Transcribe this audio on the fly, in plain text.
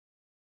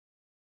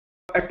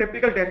a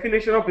typical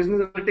definition of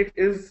business analytics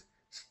is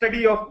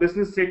study of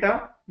business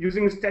data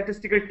using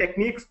statistical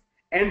techniques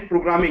and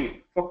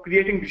programming for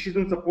creating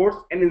decision supports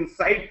and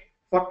insight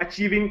for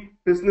achieving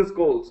business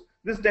goals.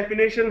 This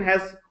definition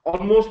has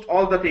almost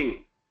all the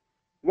thing.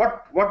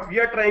 What we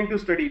are trying to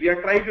study, we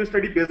are trying to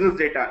study business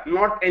data,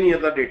 not any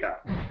other data.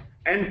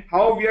 And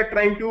how we are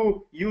trying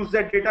to use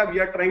that data, we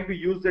are trying to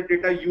use that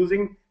data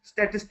using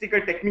statistical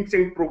techniques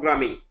and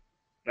programming,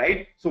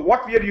 right? So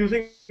what we are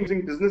using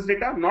business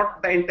data,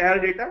 not the entire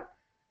data,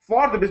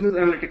 for the business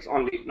analytics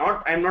only.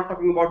 I'm not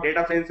talking about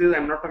data sciences,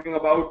 I'm not talking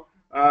about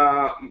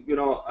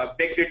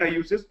big data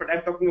uses, but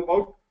I'm talking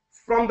about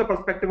from the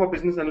perspective of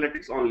business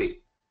analytics only,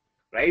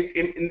 right?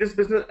 In this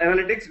business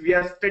analytics, we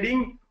are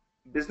studying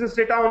business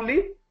data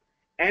only,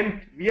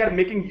 and we are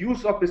making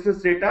use of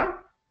business data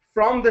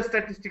from the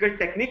statistical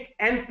technique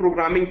and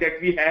programming that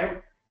we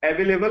have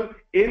available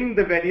in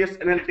the various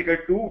analytical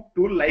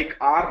tool like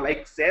R,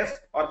 like SAS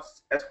or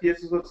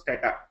SPSS or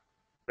Stata,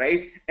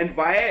 right? And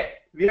why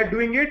we are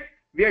doing it?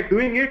 We are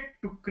doing it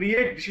to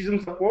create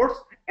decision supports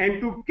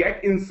and to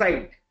get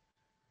insight.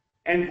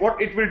 And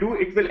what it will do,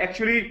 it will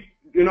actually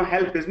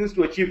help business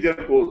to achieve their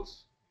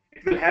goals.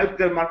 It will help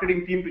their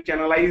marketing team to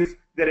channelize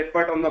their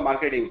effort on the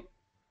marketing,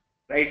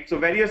 right? So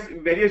various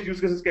use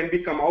cases can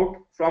be come out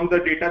from the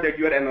data that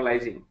you are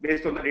analyzing,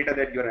 based on the data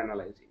that you are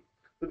analyzing.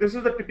 So this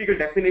is the typical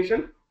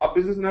definition of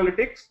business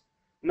analytics.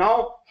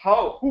 Now,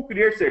 who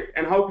creates it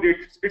and how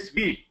creates it? It's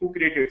we who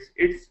creates it.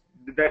 It's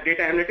the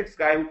data analytics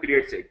guy who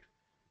creates it,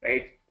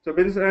 right? So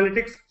business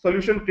analytics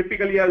solution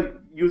typically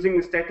are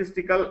using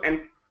statistical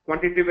and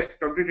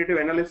quantitative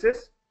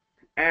analysis,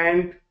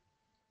 and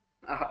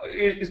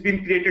it's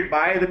been created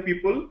by the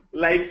people,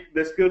 like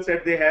the skill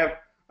set they have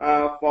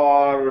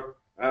for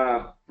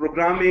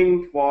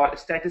programming, for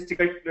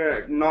statistical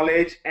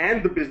knowledge,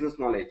 and the business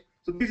knowledge.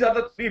 So these are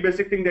the three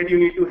basic things that you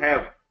need to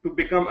have to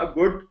become a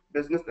good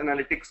business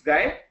analytics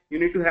guy. You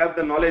need to have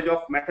the knowledge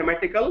of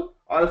mathematical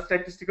or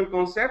statistical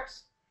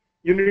concepts.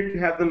 You need to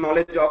have the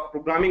knowledge of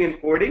programming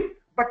and coding,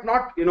 but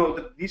not,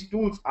 these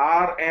tools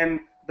R and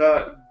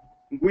the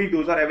GUI,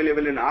 those are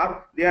available in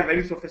R. They are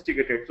very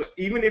sophisticated. So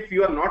even if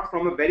you are not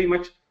from a very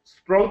much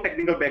strong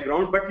technical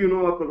background, but you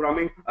know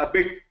programming a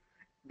bit,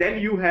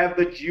 then you have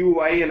the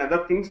GUI and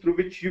other things through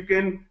which you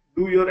can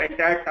do your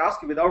entire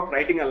task without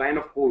writing a line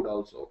of code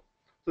also.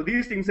 So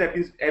these things have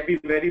been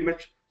very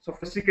much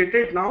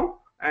sophisticated now.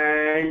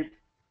 And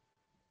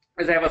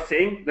as I was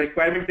saying, the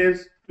requirement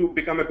is to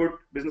become a good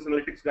business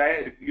analytics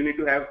guy. You need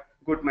to have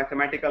good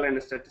mathematical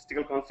and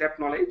statistical concept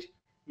knowledge.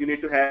 You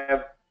need to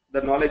have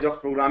the knowledge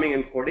of programming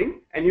and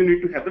coding, and you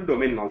need to have the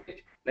domain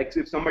knowledge. Like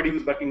if somebody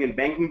who's working in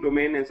banking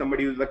domain and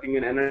somebody who's working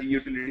in energy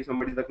utility,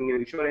 somebody is working in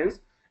insurance,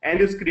 and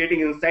is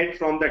creating insight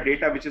from the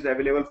data which is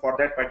available for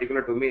that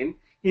particular domain,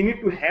 he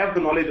need to have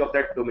the knowledge of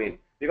that domain,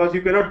 because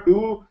you cannot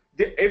do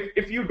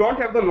if you don't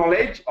have the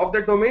knowledge of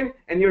that domain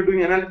and you're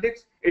doing analytics,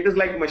 it is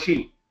like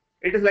machine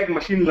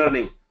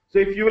learning. So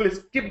if you will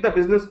skip the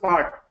business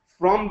part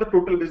from the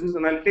total business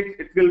analytics,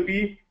 it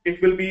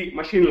will be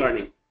machine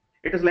learning.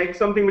 It is like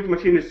something which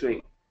machine is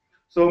doing.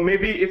 So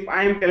maybe if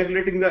I am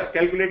calculating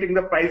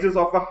the prices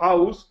of a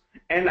house,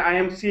 and I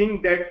am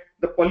seeing that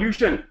the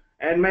pollution,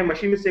 and my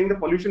machine is saying the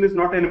pollution is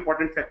not an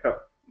important factor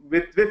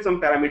with some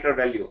parameter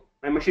value.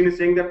 My machine is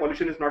saying that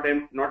pollution is not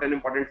an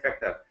important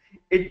factor.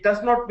 It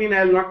does not mean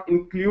I will not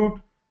include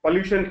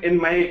pollution in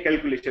my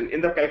calculation,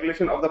 in the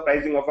calculation of the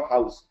pricing of a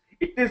house.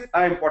 It is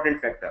an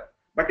important factor.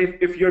 But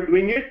if you're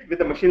doing it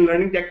with a machine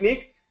learning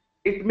technique,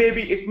 it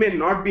may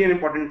not be an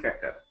important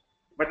factor.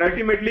 But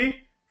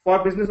ultimately,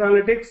 for business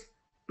analytics,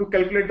 to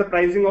calculate the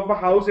pricing of a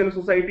house in a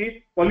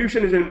society,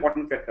 pollution is an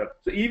important factor.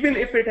 So even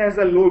if it has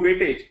a low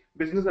weightage,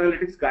 business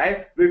analytics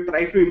guy will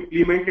try to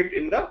implement it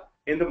in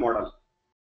the model.